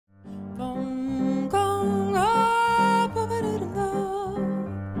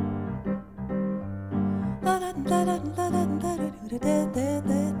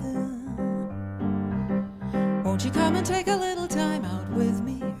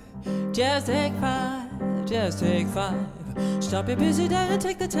Just take five, just take five. Stop your busy day and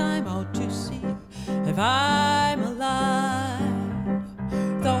take the time out to see if I'm alive.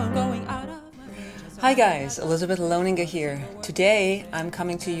 Though I'm going out of my way. Hi guys, Elizabeth Loninger here. Today I'm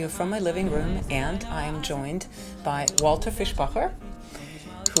coming to you from my living room and I am joined by Walter Fischbacher,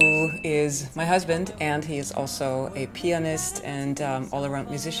 who is my husband, and he is also a pianist and all-around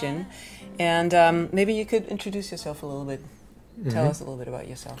musician. And maybe you could introduce yourself a little bit. Tell us a little bit about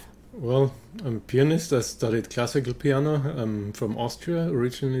yourself. Well, I'm a pianist. I studied classical piano. I'm from Austria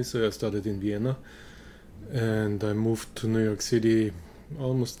originally, so I studied in Vienna. And I moved to New York City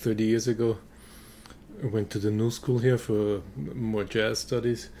almost 30 years ago. I went to the New School here for more jazz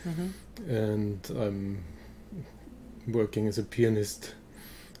studies. And I'm working as a pianist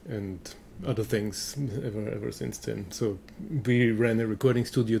and other things ever since then. So we ran a recording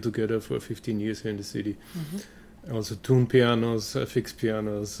studio together for 15 years here in the city. I also tune pianos, I fix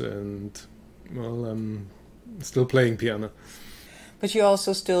pianos, and well, I'm still playing piano. But you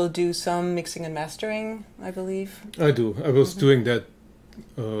also still do some mixing and mastering, I believe? I do. I was doing that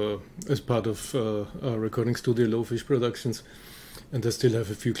as part of our recording studio, Lowfish Productions, and I still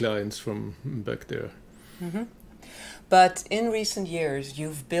have a few clients from back there. But in recent years,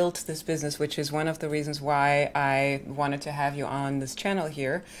 you've built this business, which is one of the reasons why I wanted to have you on this channel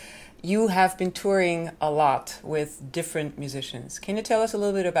here. You have been touring a lot with different musicians. Can you tell us a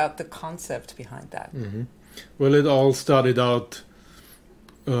little bit about the concept behind that? Well, it all started out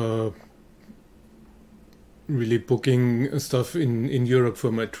really booking stuff in Europe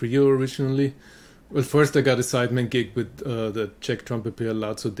for my trio originally. Well, first I got a sideman gig with the Czech trumpet player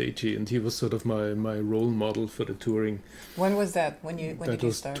László Décsi, and he was sort of my role model for the touring. When was that? When did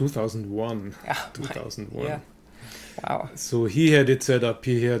you start? That was 2001. Ah, 2001. Yeah. Wow. So he had it set up.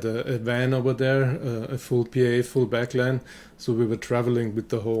 He had a van over there, a full PA, full backline. So we were traveling with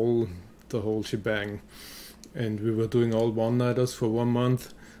the whole shebang, and we were doing all one-nighters for 1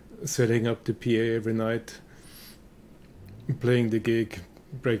 month, setting up the PA every night, playing the gig,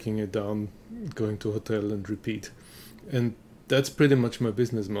 breaking it down, going to hotel and repeat. And that's pretty much my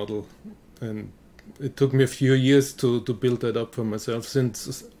business model. And it took me a few years to build that up for myself.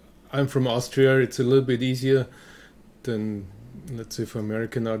 Since I'm from Austria, it's a little bit easier than, let's say, for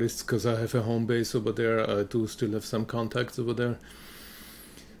American artists, because I have a home base over there. I do still have some contacts over there.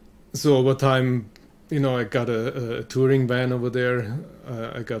 So over time, I got a touring van over there.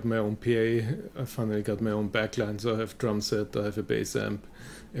 I got my own PA. I finally got my own backline, so I have drum set, I have a bass amp,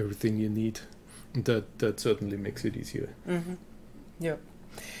 everything you need. That certainly makes it easier. Yeah.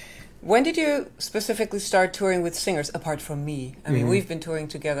 When did you specifically start touring with singers, apart from me? I mean, we've been touring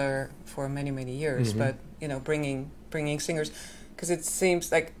together for many, many years, but, bringing singers, because it seems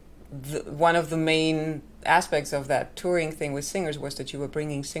like one of the main aspects of that touring thing with singers was that you were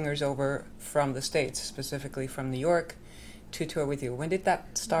bringing singers over from the States, specifically from New York, to tour with you. When did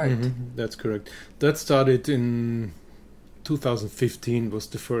that start? That's correct. That started in 2015, was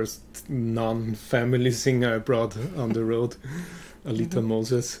the first non-family singer I brought on the road, Alita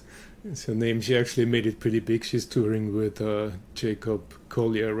Moses. It's her name. She actually made it pretty big. She's touring with Jacob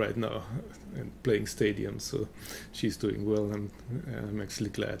Collier right now and playing stadiums, so she's doing well. I'm actually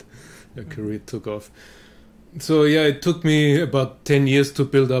glad her career took off. So yeah, it took me about 10 years to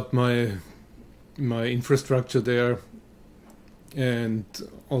build up my infrastructure there, and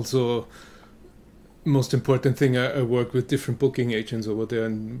also most important thing, I work with different booking agents over there,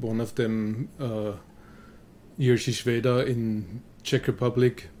 and one of them, Jiří Švéda in Czech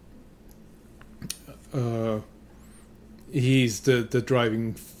Republic. He's the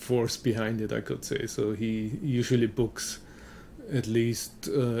driving force behind it, I could say. So he usually books at least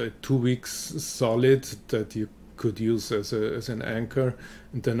 2 weeks solid that you could use as an anchor,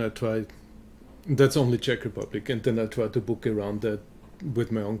 and then I try. That's only Czech Republic, and then I try to book around that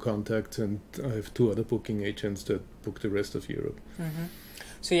with my own contacts, and I have 2 other booking agents that book the rest of Europe.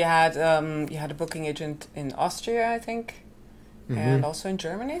 So you had a booking agent in Austria, I think. And also in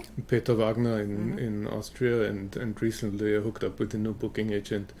Germany? Peter Wagner in Austria, and recently I hooked up with a new booking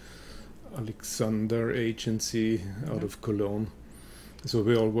agent, Alexander Agency, out of Cologne. So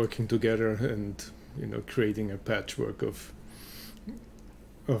we're all working together and creating a patchwork of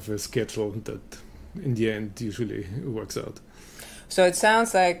a schedule that in the end usually works out. So it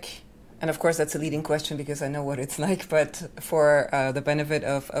sounds like, and of course that's a leading question because I know what it's like, but for the benefit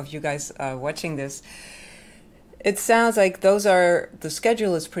of you guys watching this, it sounds like the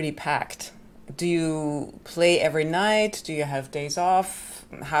schedule is pretty packed. Do you play every night? Do you have days off?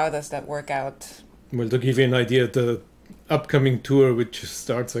 How does that work out? Well, to give you an idea, the upcoming tour, which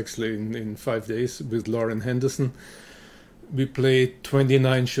starts actually in 5 days with Lauren Henderson, We play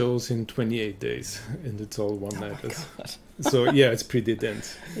 29 shows in 28 days, and it's all one-nighters. So yeah, it's pretty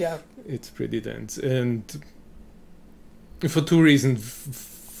dense. Yeah. It's pretty dense. And for two reasons.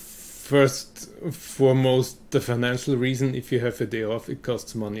 First, foremost, the financial reason. If you have a day off, it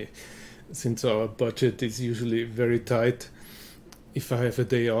costs money. Since our budget is usually very tight, if I have a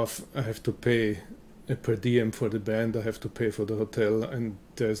day off, I have to pay a per diem for the band, I have to pay for the hotel, and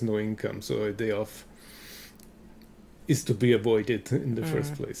there's no income. So a day off is to be avoided in the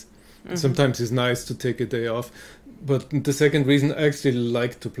first place. Mm-hmm. Sometimes it's nice to take a day off. But the second reason, I actually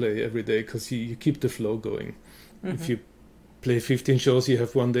like to play every day because you keep the flow going. Mm-hmm. If you play 15 shows, you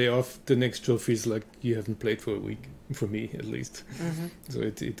have one day off, the next show feels like you haven't played for a week, for me at least. Mm-hmm. So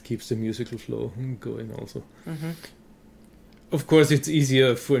it keeps the musical flow going also. Mm-hmm. Of course, it's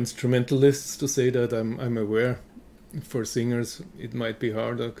easier for instrumentalists to say that, I'm aware. For singers, it might be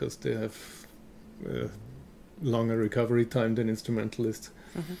harder because they have longer recovery time than instrumentalists.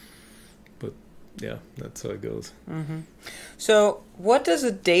 Mm-hmm. But yeah, that's how it goes. Mm-hmm. So what does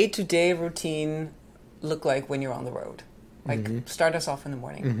a day-to-day routine look like when you're on the road? Like, start us off in the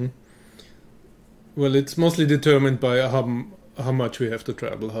morning. Mm-hmm. Well, it's mostly determined by how much we have to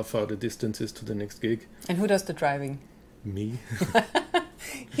travel, how far the distance is to the next gig. And who does the driving? Me.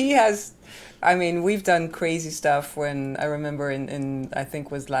 He has, I mean, we've done crazy stuff when, I remember in I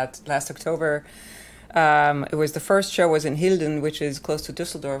think was last October, it was the first show was in Hilden, which is close to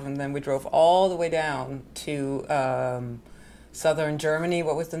Düsseldorf, and then we drove all the way down to southern Germany.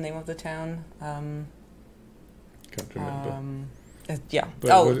 What was the name of the town? Can't remember. Yeah. But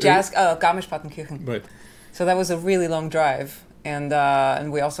Garmisch-Partenkirchen. Right. So that was a really long drive, and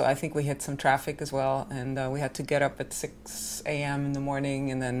we also, I think we hit some traffic as well, and we had to get up at 6 a.m. in the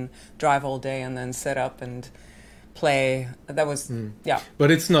morning and then drive all day and then set up and play. That was yeah. But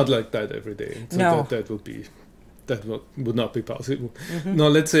it's not like that every day. So no. that would not be possible. Mm-hmm. No,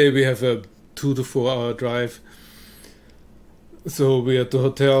 let's say we have a 2 to 4 hour drive. So we're at the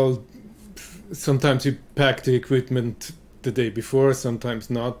hotel. Sometimes we pack the equipment the day before, sometimes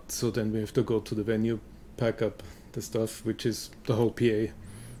not. So then we have to go to the venue, pack up the stuff, which is the whole PA,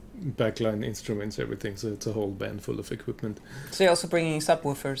 backline instruments, everything. So it's a whole band full of equipment. So you're also bringing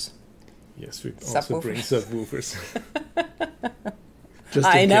subwoofers? Yes, we also bring subwoofers.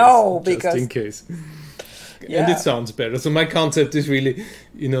 Just in case. Yeah. And it sounds better. So my concept is really,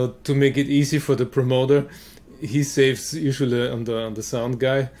 to make it easy for the promoter. He saves usually on the sound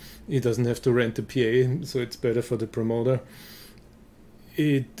guy. He doesn't have to rent a PA, so it's better for the promoter.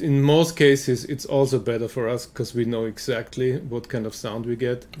 In most cases, it's also better for us because we know exactly what kind of sound we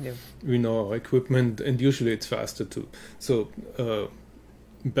get. Yeah. We know our equipment, and usually it's faster too. So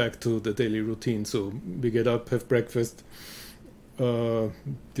back to the daily routine. So we get up, have breakfast.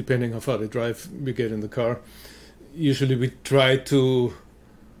 Depending how far they drive, we get in the car. Usually we try to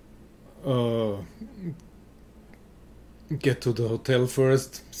get to the hotel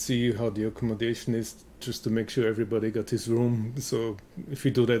first, see how the accommodation is, just to make sure everybody got his room. So if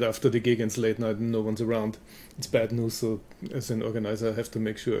we do that after the gig and it's late night and no one's around, it's bad news. So as an organizer, I have to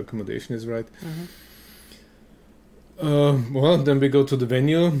make sure accommodation is right. Mm-hmm. Well, then we go to the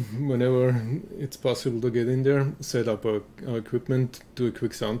venue whenever it's possible to get in there, set up our equipment, do a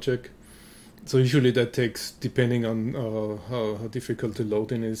quick sound check. So usually that takes, depending on how difficult the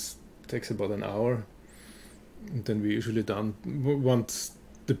loading is, takes about an hour. And then we're usually done. Once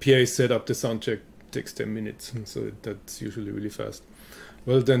the PA is set up, the sound check takes 10 minutes. So that's usually really fast.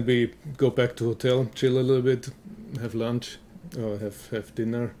 Well, then we go back to hotel, chill a little bit, have lunch, or have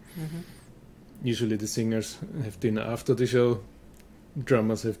dinner. Mm-hmm. Usually the singers have dinner after the show.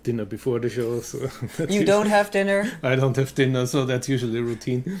 Drummers have dinner before the show. So you don't have dinner? I don't have dinner, so that's usually a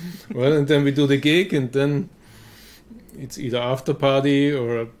routine. Well, and then we do the gig, and then it's either after party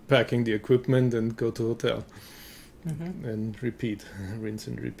or packing the equipment and go to hotel. Mm-hmm. And repeat, rinse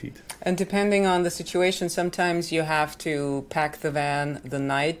and repeat. And depending on the situation, sometimes you have to pack the van the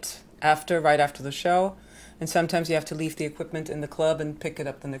night after, right after the show. And sometimes you have to leave the equipment in the club and pick it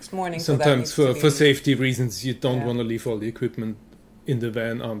up the next morning. Sometimes for safety reasons, you don't want to leave all the equipment in the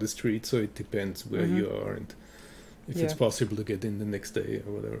van on the street. So it depends where you are and if it's possible to get in the next day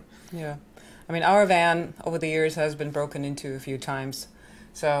or whatever. Yeah. I mean, our van over the years has been broken into a few times.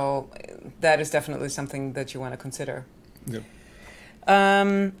 So that is definitely something that you want to consider. Yeah.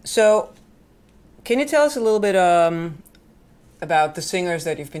 So can you tell us a little bit about the singers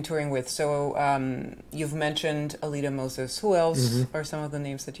that you've been touring with? So you've mentioned Alida Moses. Who else are some of the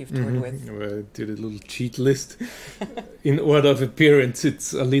names that you've toured with? Well, I did a little cheat list. In order of appearance,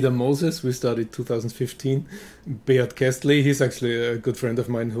 it's Alida Moses. We started 2015. Beat Kestley, he's actually a good friend of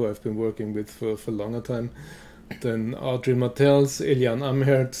mine who I've been working with for a longer time. then Audrey Martels, Eliane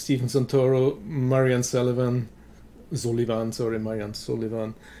Amherd, Stephen Santoro, Marianne Sullivan,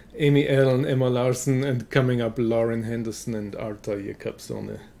 Amy Allen, Emma Larson, and coming up Lauren Henderson and Arta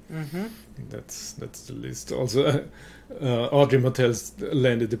Jakobsone. Mm-hmm. That's the list. Also, Audrey Martels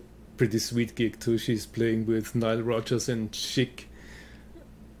landed a pretty sweet gig too. She's playing with Nile Rodgers and Chic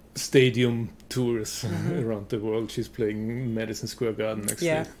stadium tours around the world. She's playing Madison Square Garden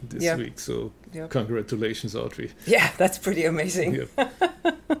actually this week. So congratulations, Audrey. Yeah, that's pretty amazing. Yep.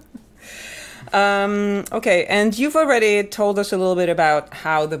 Okay, and you've already told us a little bit about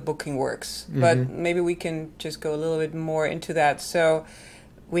how the booking works, but maybe we can just go a little bit more into that. So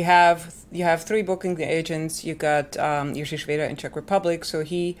you have 3 booking agents. You got Jiří Švejda in Czech Republic, so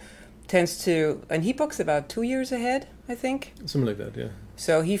he tends to, and he books about 2 years ahead, I think. Something like that, yeah.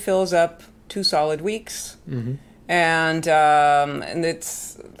 So he fills up 2 solid weeks. And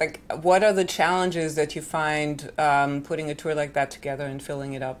it's like, what are the challenges that you find putting a tour like that together and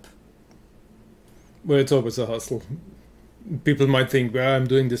filling it up? Well, it's always a hustle. People might think, well, I'm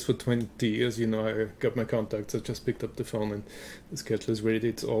doing this for 20 years, you know, I got my contacts, I just picked up the phone and the schedule is ready.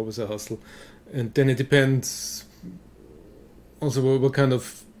 It's always a hustle. And then it depends also what kind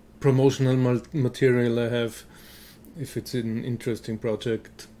of promotional material I have, if it's an interesting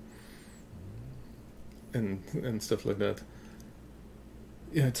project and stuff like that.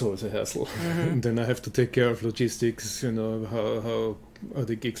 Yeah, it's always a hassle. And then I have to take care of logistics, you know, how are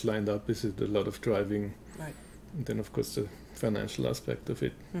the gigs lined up? Is it a lot of driving? Right. And then, of course, the financial aspect of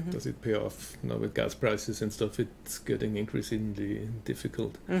it. Does it pay off? Now with gas prices and stuff, it's getting increasingly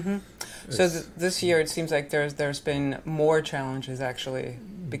difficult. So this year, it seems like there's been more challenges, actually,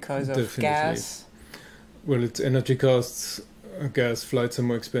 because of Definitely. gas. Well, it's energy costs, gas, flights are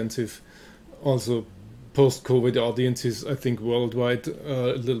more expensive. Also, post-COVID audiences, I think worldwide,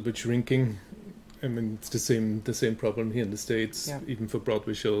 are a little bit shrinking. I mean, it's the same problem here in the States, even for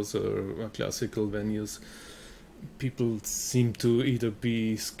Broadway shows or classical venues. People seem to either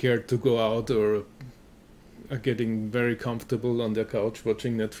be scared to go out or are getting very comfortable on their couch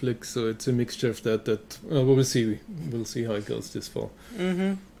watching Netflix. So it's a mixture of that we'll see. We'll see how it goes this fall.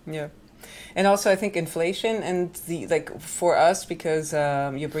 Yeah. And also, I think inflation and for us, because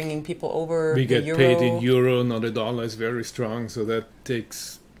you're bringing people over. We get euro. paid in euro. Now the dollar is very strong, so that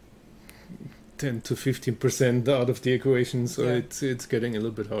takes 10 to 15% out of the equation. So it's getting a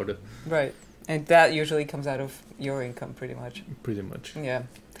little bit harder. Right, and that usually comes out of your income, pretty much. Pretty much. Yeah.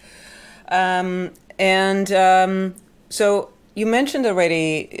 So you mentioned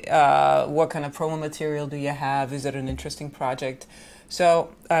already what kind of promo material do you have? Is it an interesting project? So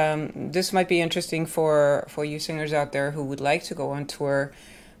this might be interesting for you singers out there who would like to go on tour.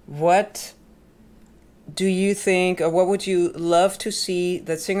 What do you think, or what would you love to see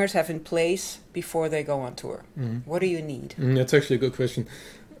that singers have in place before they go on tour? What do you need? That's actually a good question.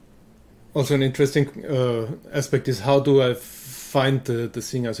 Also an interesting aspect is, how do I find the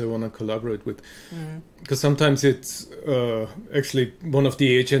singers I want to collaborate with? Because sometimes it's actually one of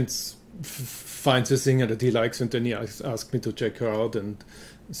the agents finds a singer that he likes, and then he asks me to check her out and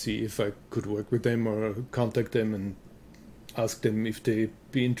see if I could work with them or contact them and ask them if they'd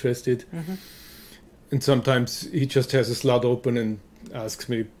be interested. And sometimes he just has a slot open and asks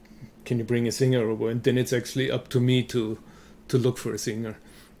me, can you bring a singer over? And then it's actually up to me to look for a singer.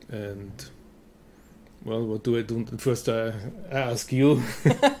 And, well, what do I do? First I ask you.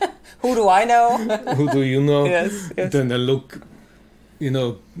 Who do I know? Who do you know? Yes. Then I look, you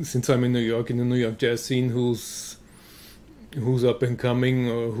know, since I'm in New York, in the New York jazz scene, who's up and coming,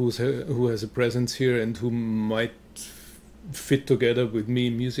 or who has a presence here and who might fit together with me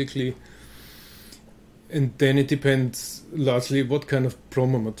musically. And then it depends largely what kind of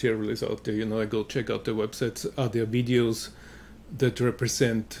promo material is out there. You know, I go check out their websites. Are there videos that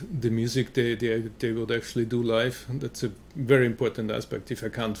represent the music they would actually do live? And that's a very important aspect. If I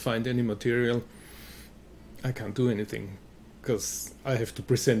can't find any material, I can't do anything, because I have to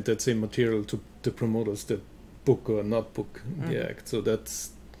present that same material to the promoters that book or not book the act. So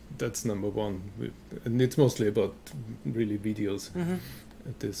that's number one. And it's mostly about really videos.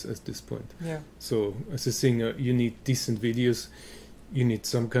 At this point. Yeah. So as a singer, you need decent videos, you need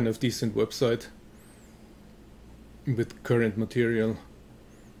some kind of decent website with current material,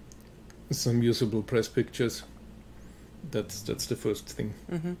 some usable press pictures. That's the first thing.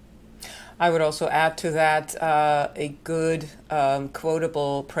 I would also add to that a good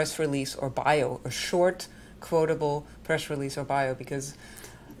quotable press release or bio, a short quotable press release or bio, because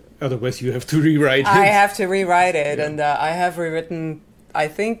otherwise you have to rewrite it. I have to rewrite it, and I have rewritten, I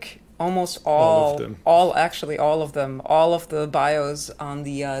think, almost all of them, all of the bios on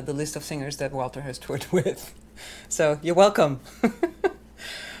the list of singers that Walter has toured with. So you're welcome.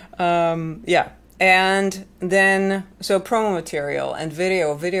 Yeah. And then, so promo material and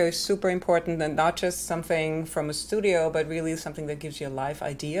video. Video is super important, and not just something from a studio, but really something that gives you a live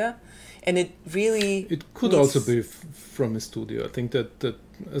idea. And it really... It could also be from a studio. I think that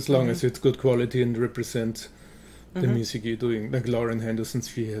as long as it's good quality and represents the music you're doing. Like Lauren Henderson,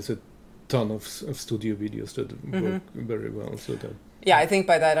 she has a ton of studio videos that work very well. So that... Yeah, I think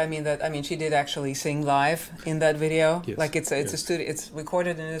by that I mean she did actually sing live in that video. Yes. Like it's a studio, it's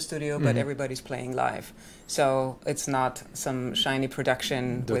recorded in a studio, but everybody's playing live. So it's not some shiny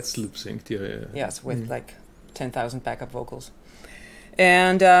production that's with lip synced. Yeah. Yes, with like 10,000 backup vocals.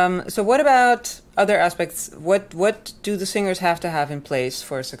 And so what about other aspects? What do the singers have to have in place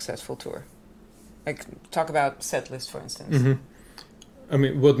for a successful tour? Like talk about set list, for instance. I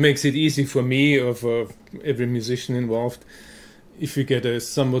mean, what makes it easy for me or for every musician involved, if you get a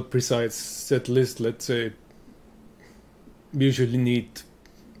somewhat precise set list, let's say, we usually need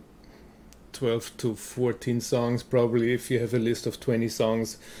 12 to 14 songs, probably, if you have a list of 20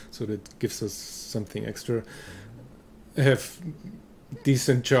 songs, so that gives us something extra. Have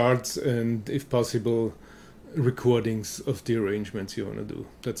decent charts and, if possible, recordings of the arrangements you want to do.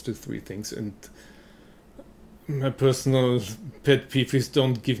 That's the three things. And my personal pet peeve is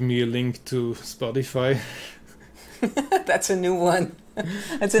don't give me a link to Spotify. That's a new one.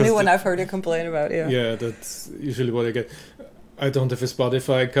 That's a new one I've heard you complain about, yeah. Yeah, that's usually what I get. I don't have a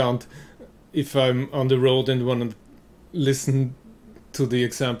Spotify account. If I'm on the road and want to listen to the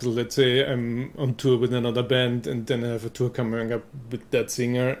example, let's say I'm on tour with another band and then I have a tour coming up with that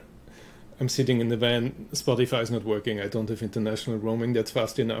singer, I'm sitting in the van, Spotify is not working, I don't have international roaming that's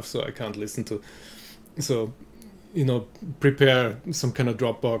fast enough, so I can't listen to. So, prepare some kind of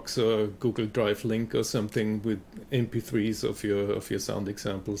Dropbox or Google Drive link or something with MP3s of your sound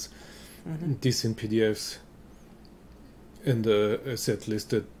examples, decent PDFs, and a set list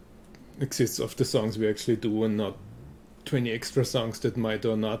that exists of the songs we actually do, and not 20 extra songs that might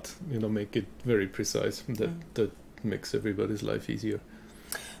or not, make it very precise. That makes everybody's life easier.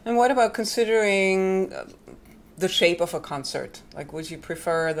 And what about considering the shape of a concert? Like, would you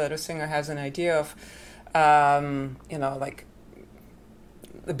prefer that a singer has an idea of like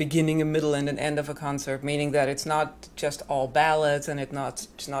the beginning, a middle, and an end of a concert, meaning that it's not just all ballads and it's not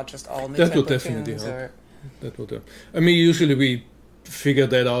just all mid-tempo That will definitely tunes, help. That will help. I mean, usually we figure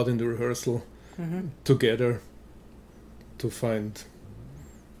that out in the rehearsal together to find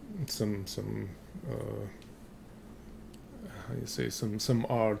some how you say, some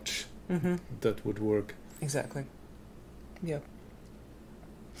arch that would work. Exactly. Yep.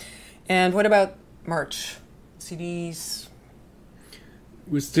 And what about merch, CDs?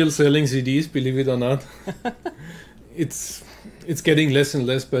 We're still selling CDs, believe it or not. It's getting less and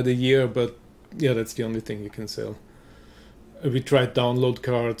less by the year, but yeah, that's the only thing you can sell. We tried download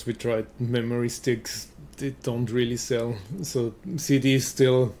cards, we tried memory sticks. They don't really sell. So CDs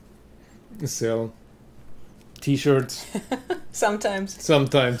still sell. T-shirts. Sometimes.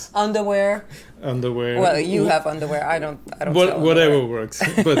 Underwear. Well, you have underwear. I don't sell whatever underwear. works.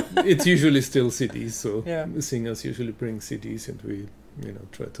 But it's usually still CDs. So yeah. The singers usually bring CDs, and we,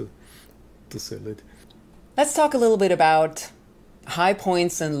 try to sell it. Let's talk a little bit about high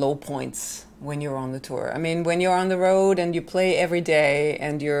points and low points when you're on the tour. I mean, when you're on the road and you play every day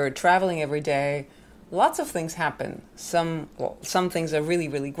and you're traveling every day, lots of things happen. Some things are really,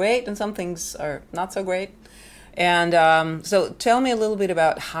 really great, and some things are not so great. And so tell me a little bit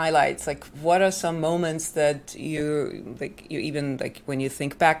about highlights. Like, what are some moments that you even when you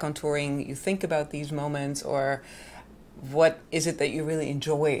think back on touring, you think about these moments, or what is it that you really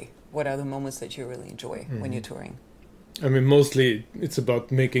enjoy? What are the moments that you really enjoy when you're touring? I mean, mostly it's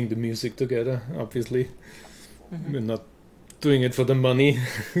about making the music together, obviously. We're not doing it for the money,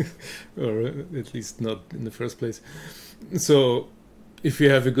 or at least not in the first place. So if you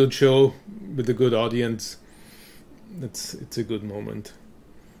have a good show with a good audience, it's a good moment.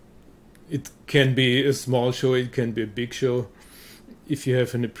 It can be a small show, it can be a big show. If you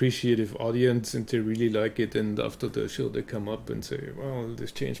have an appreciative audience and they really like it, and after the show they come up and say, well,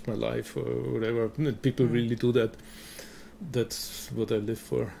 this changed my life, or whatever. People really do that. That's what I live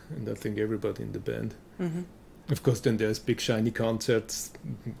for, and I think everybody in the band. Of course, then there's big shiny concerts.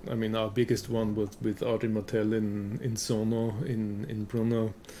 I mean, our biggest one was with Audrey Martel in Sono in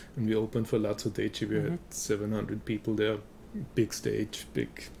Brno, and we opened for Lazzo Deci. We had 700 people there, big stage,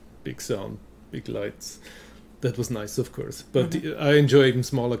 big sound, big lights. That was nice, of course. But I enjoy even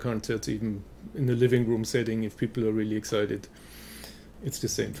smaller concerts, even in the living room setting. If people are really excited, it's the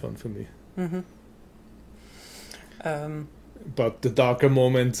same fun for me. But the darker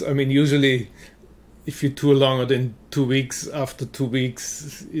moments, I mean, usually if you tour longer than 2 weeks, after 2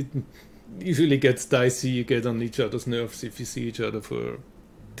 weeks, it usually gets dicey. You get on each other's nerves if you see each other for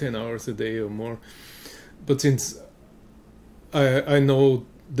 10 hours a day or more. But since I know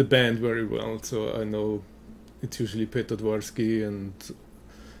the band very well, so I know it's usually Peter Dvorsky and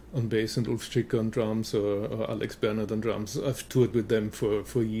on bass and Ulf Stricker on drums, or Alex Bernard on drums. I've toured with them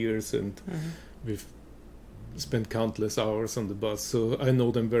for years, and we've spent countless hours on the bus, so I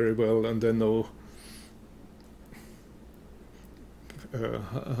know them very well, and I know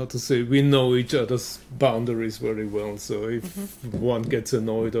how to say, we know each other's boundaries very well. So if one gets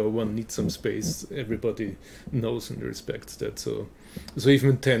annoyed or one needs some space, everybody knows and respects that. So even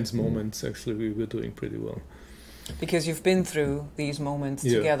in tense moments, actually, we were doing pretty well. Because you've been through these moments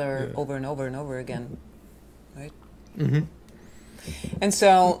together over and over and over again, right? Mm-hmm. And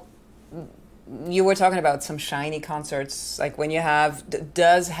so you were talking about some shiny concerts, like when you have,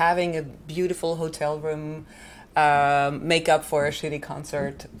 does having a beautiful hotel room make up for a shitty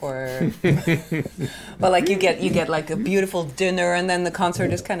concert, or but like you get like a beautiful dinner and then the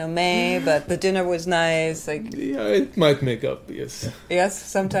concert is kind of meh, but the dinner was nice, like it might make up, yes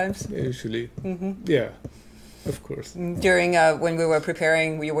sometimes, usually. Of course. During when we were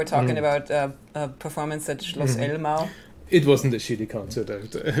preparing, we were talking about a performance at Schloss Elmau. It wasn't a shitty concert,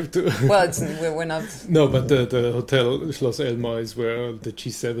 I have to well, we're not. No, but the hotel Schloss Elmau is where the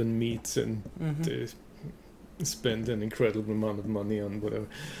G7 meets, and they spend an incredible amount of money on whatever.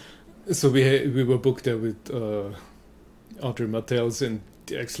 So we were booked there with Audrey Martels, and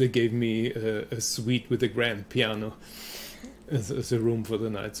they actually gave me a suite with a grand piano as a room for the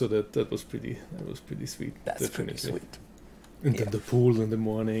night. So that was pretty sweet. That's definitely pretty sweet. And then the pool in the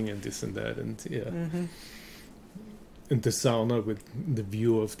morning and this and that, and and the sauna with the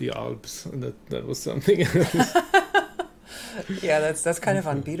view of the Alps, and that was something else. That's kind of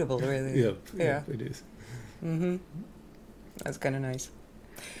unbeatable, really. Yeah, it is. That's kind of nice.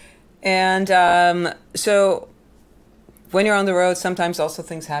 And so when you're on the road, sometimes also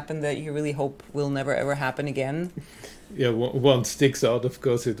things happen that you really hope will never ever happen again. Yeah, one sticks out, of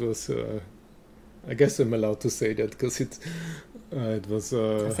course. It was I guess I'm allowed to say that, because it was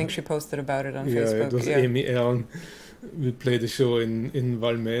I think she posted about it on Facebook. It was Amy Allen. We played a show in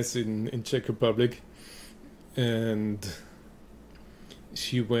Valmes in Czech Republic, and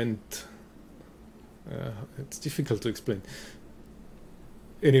she went. It's difficult to explain.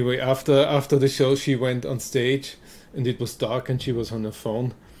 Anyway, after the show, she went on stage, and it was dark, and she was on her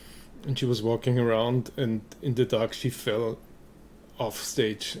phone, and she was walking around, and in the dark she fell off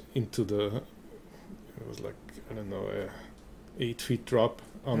stage into it was like, I don't know, a 8 feet drop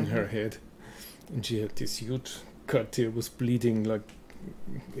on her head, and she had this huge cut here, was bleeding, like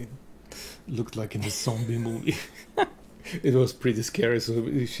it looked like in a zombie movie. It was pretty scary, so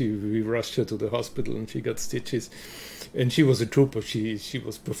we rushed her to the hospital, and she got stitches. And she was a trooper. She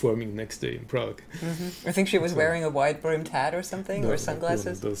was performing next day in Prague. I think she was wearing a wide-brimmed hat or something, or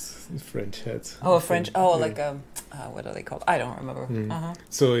sunglasses. Those French hats. Oh, a French. Oh, like what are they called? I don't remember.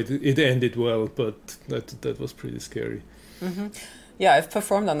 So it ended well, but that was pretty scary. Yeah, I've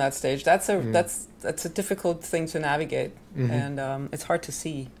performed on that stage. That's a difficult thing to navigate, and it's hard to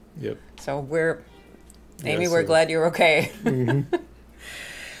see. Yep. So Amy, we're glad you're okay.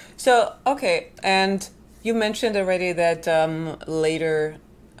 So, okay, and you mentioned already that later,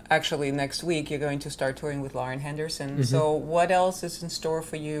 actually next week, you're going to start touring with Lauren Henderson. So what else is in store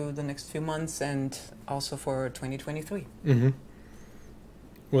for you the next few months, and also for 2023?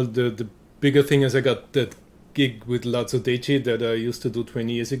 Well, the bigger thing is I got that gig with Lazzo Deci that I used to do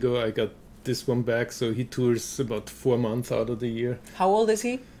 20 years ago. I got this one back, so he tours about 4 months out of the year. How old is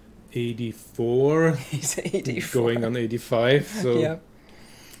he? 84. He's 84. Going on 85, so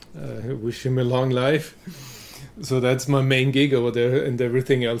I wish him a long life. So that's my main gig over there, and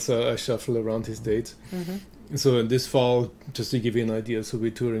everything else I shuffle around his dates. So in this fall, just to give you an idea, so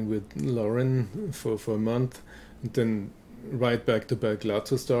we're touring with Lauren for a month, and then right back to back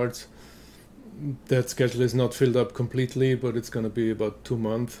Lazzo starts. That schedule is not filled up completely, but it's going to be about 2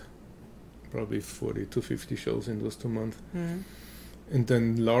 months, probably 40 to 50 shows in those 2 months. And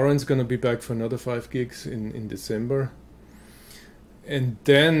then Lauren's going to be back for another 5 gigs in December. And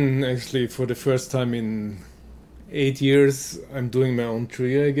then, actually, for the first time in 8 years, I'm doing my own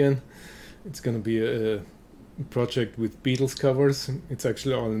trio again. It's going to be a project with Beatles covers. It's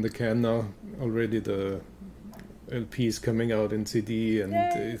actually all in the can now. Already the LP is coming out in CD, and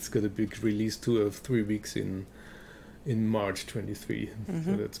it's going to be released 2 or 3 weeks in March 23.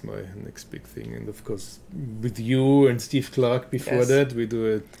 So that's my next big thing. And of course, with you and Steve Clark before that, we do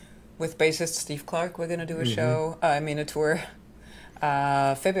it. With bassist Steve Clark, we're going to do a show, a tour.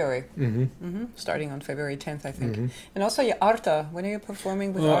 February. Starting on February 10th, I think. And also Arta. When are you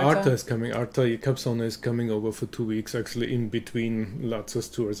performing with Arta? Arta is coming. Arta Capsona is coming over for 2 weeks, actually, in between Lazza's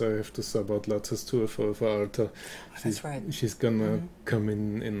tours. I have to sub out Lazza's tour for Arta. That's right. She's gonna come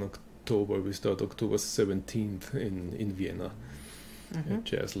in October. We start October 17th in Vienna, at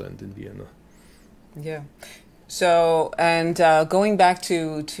Jazzland in Vienna. Yeah. So, and going back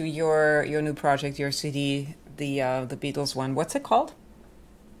to your new project, your CD, the Beatles one. What's it called?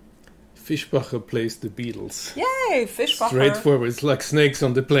 Fischbacher plays the Beatles. Yay, Fischbacher! Straightforward. It's like snakes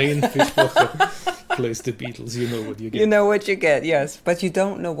on the plane. Fischbacher plays the Beatles. You know what you get. You know what you get, yes, but you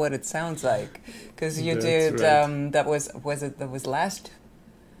don't know what it sounds like because you did. Right. That was last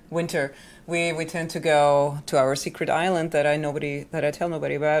winter. We tend to go to our secret island that I tell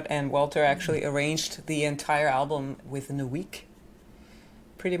nobody about, and Walter actually arranged the entire album within a week,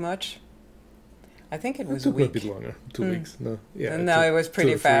 pretty much. I think it was a week. A bit longer, 2 weeks. No, yeah. No, it was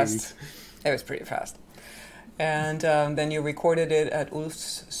pretty fast. It was pretty fast. And then you recorded it at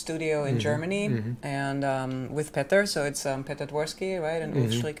Ulf's studio in Germany, and with Peter. So it's Peter Dworsky, right, and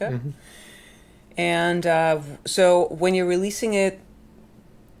Ulf Stricke. And so when you're releasing it,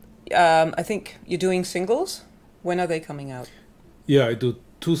 I think you're doing singles. When are they coming out? Yeah, I do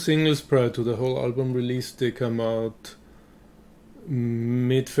 2 singles prior to the whole album release. They come out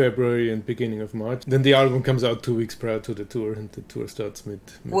mid-February and beginning of March. Then the album comes out 2 weeks prior to the tour, and the tour starts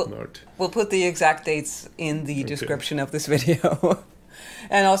mid-March. We'll put the exact dates in the description of this video.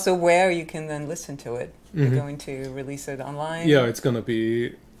 And also where you can then listen to it. You're going to release it online? Yeah, it's going to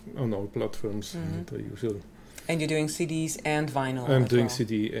be on all platforms, the usual. And you're doing CDs and vinyl? I'm doing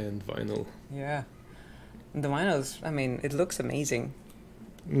CD and vinyl. Yeah. The vinyls, I mean, it looks amazing.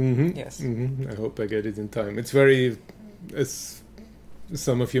 Yes. I hope I get it in time. It's very... As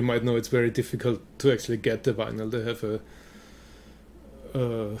some of you might know, it's very difficult to actually get the vinyl. They have a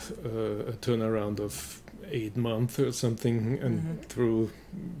turnaround of 8 months or something, and through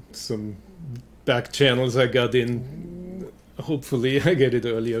some back channels I got in, hopefully I get it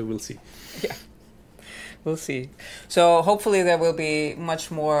earlier. We'll see. Yeah, we'll see. So hopefully there will be much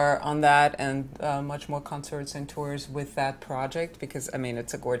more on that, and much more concerts and tours with that project, because I mean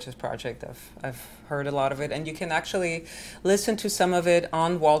it's a gorgeous project. I've heard a lot of it, and you can actually listen to some of it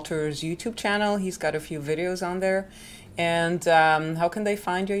on Walter's YouTube channel. He's got a few videos on there. And how can they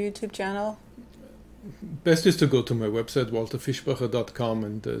find your YouTube channel? Best is to go to my website, walterfischbacher.com,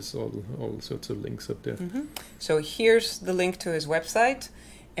 and there's all sorts of links up there. So here's the link to his website,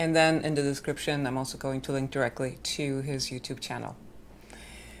 and then in the description I'm also going to link directly to his YouTube channel.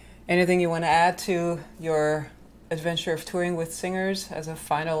 Anything you want to add to your adventure of touring with singers as a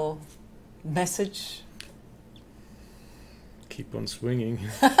final message? Keep on swinging.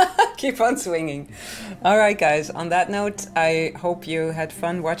 Keep on swinging. All right, guys. On that note, I hope you had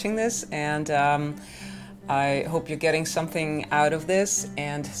fun watching this, and I hope you're getting something out of this,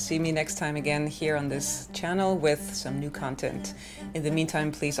 and see me next time again here on this channel with some new content. In the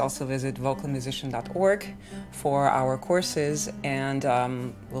meantime, please also visit vocalmusician.org for our courses, and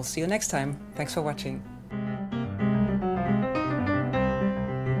we'll see you next time. Thanks for watching.